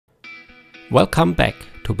Welcome back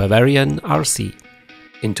to Bavarian RC.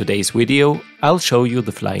 In today's video, I'll show you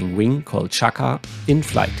the flying wing called Shaka in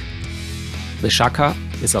flight. The Shaka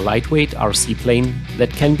is a lightweight RC plane that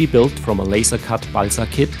can be built from a laser-cut balsa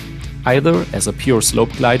kit, either as a pure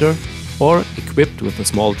slope glider or equipped with a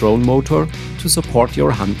small drone motor to support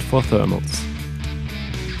your hunt for thermals.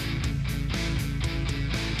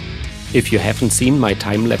 If you haven't seen my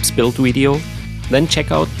time-lapse build video, then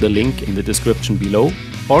check out the link in the description below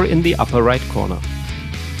or in the upper right corner.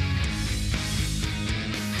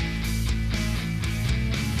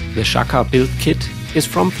 The Shaka build kit is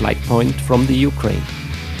from FlightPoint from the Ukraine.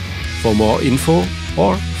 For more info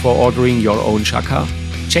or for ordering your own Shaka,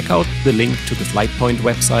 check out the link to the FlightPoint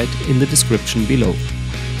website in the description below.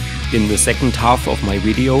 In the second half of my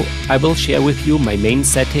video, I will share with you my main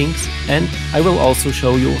settings, and I will also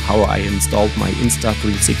show you how I installed my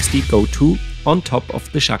Inst360 Go 2 on top of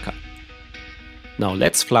the Shaka. Now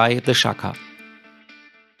let's fly the Shaka.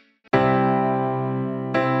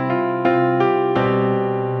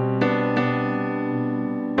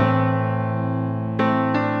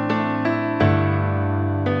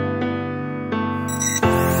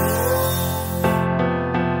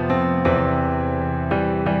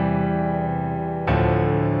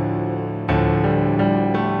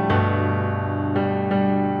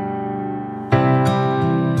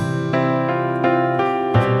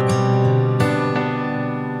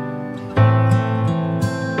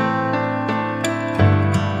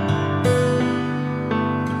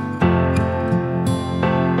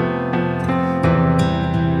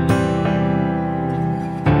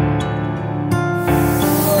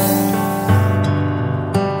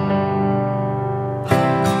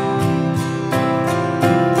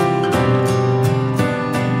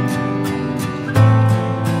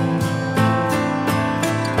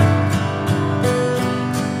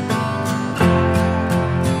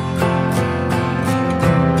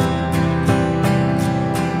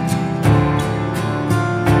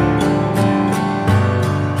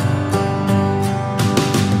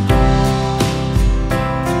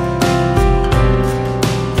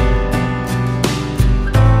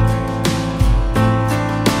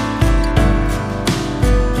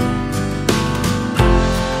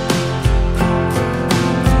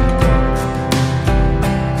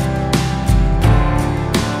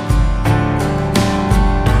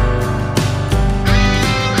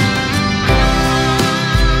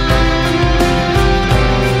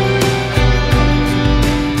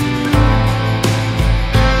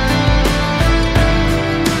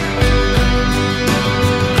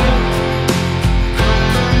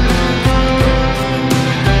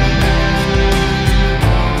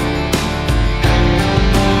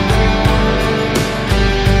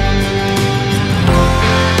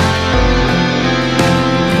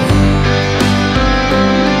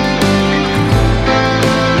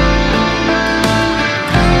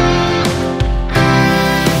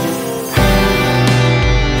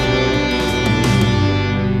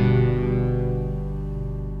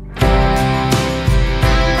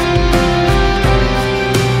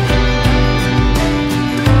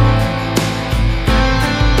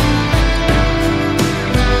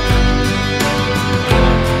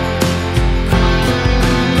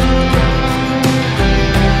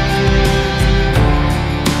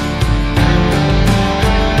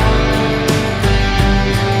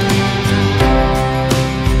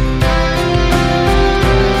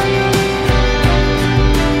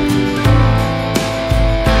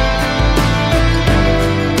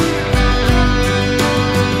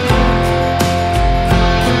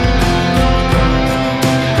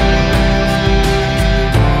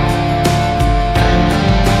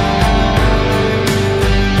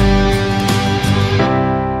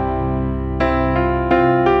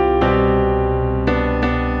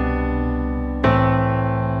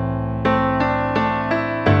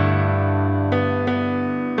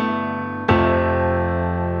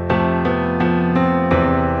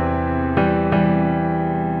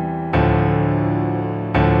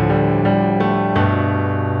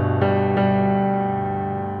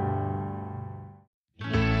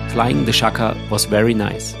 Flying the Shaka was very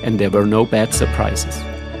nice, and there were no bad surprises.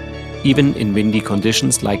 Even in windy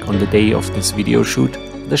conditions like on the day of this video shoot,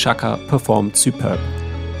 the Shaka performed superb.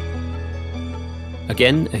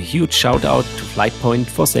 Again, a huge shout out to FlightPoint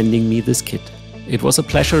for sending me this kit. It was a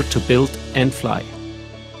pleasure to build and fly.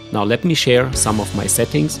 Now let me share some of my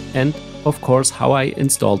settings and, of course, how I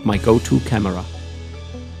installed my go-to camera.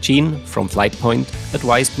 Gene from FlightPoint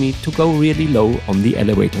advised me to go really low on the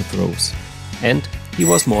elevator throws. And he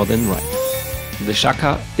was more than right. The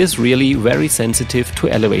Shaka is really very sensitive to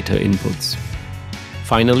elevator inputs.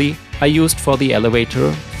 Finally, I used for the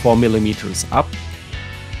elevator 4 mm up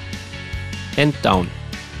and down,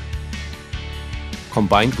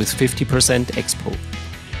 combined with 50% expo.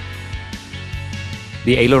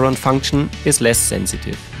 The aileron function is less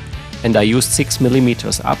sensitive, and I used 6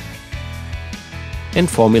 mm up and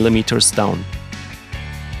 4 mm down.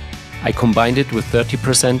 I combined it with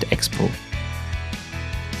 30% expo.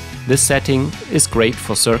 This setting is great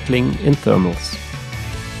for circling in thermals.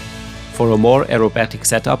 For a more aerobatic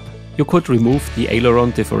setup, you could remove the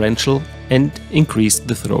aileron differential and increase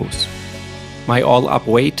the throws. My all-up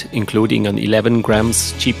weight, including an 11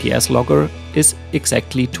 grams GPS logger, is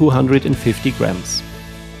exactly 250 grams.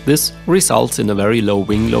 This results in a very low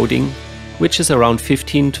wing loading, which is around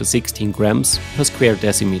 15 to 16 grams per square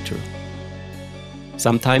decimeter.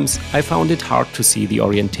 Sometimes I found it hard to see the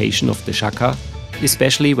orientation of the Shaka,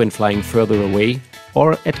 especially when flying further away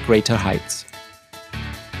or at greater heights.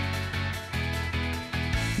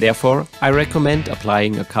 Therefore, I recommend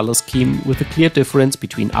applying a color scheme with a clear difference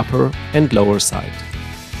between upper and lower side.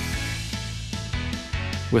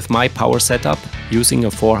 With my power setup, using a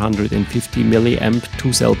 450 mAh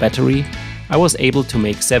 2-cell battery, I was able to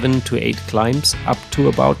make 7 to 8 climbs up to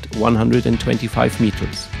about 125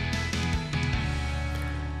 meters.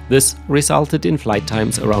 This resulted in flight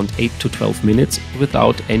times around 8 to 12 minutes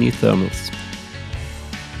without any thermals.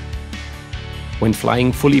 When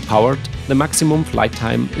flying fully powered, the maximum flight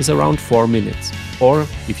time is around 4 minutes, or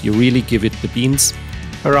if you really give it the beans,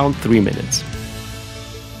 around 3 minutes.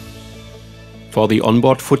 For the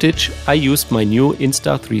onboard footage, I used my new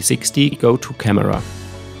Inst360 Go camera.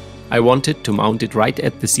 I wanted to mount it right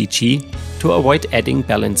at the CG to avoid adding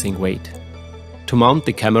balancing weight. To mount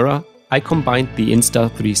the camera, I combined the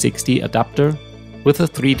Inst360 adapter with a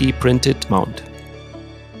 3D printed mount.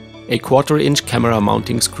 A 1/4-inch camera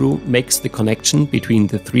mounting screw makes the connection between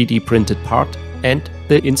the 3D printed part and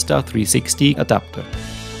the Inst360 adapter.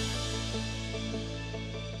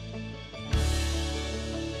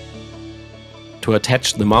 To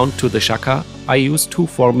attach the mount to the Shaka, I use two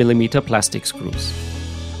 4 mm plastic screws.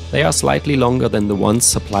 They are slightly longer than the ones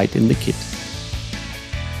supplied in the kit.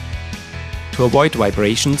 To avoid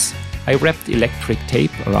vibrations, I wrapped electric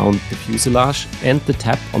tape around the fuselage and the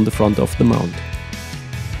tab on the front of the mount.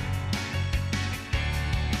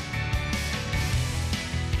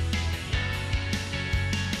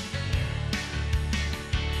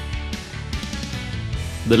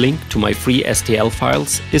 The link to my free STL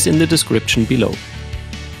files is in the description below.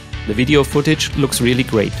 The video footage looks really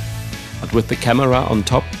great, but with the camera on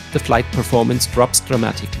top, the flight performance drops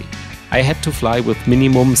dramatically. I had to fly with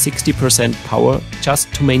minimum 60% power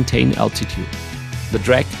just to maintain altitude. The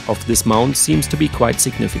drag of this mount seems to be quite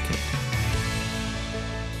significant.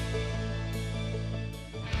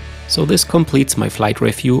 So this completes my flight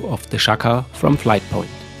review of the Shaka from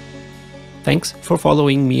FlightPoint. Thanks for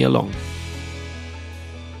following me along.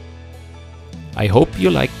 I hope you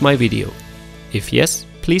liked my video. If yes,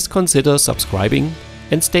 please consider subscribing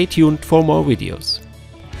and stay tuned for more videos.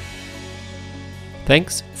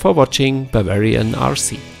 Thanks for watching Bavarian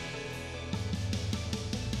RC.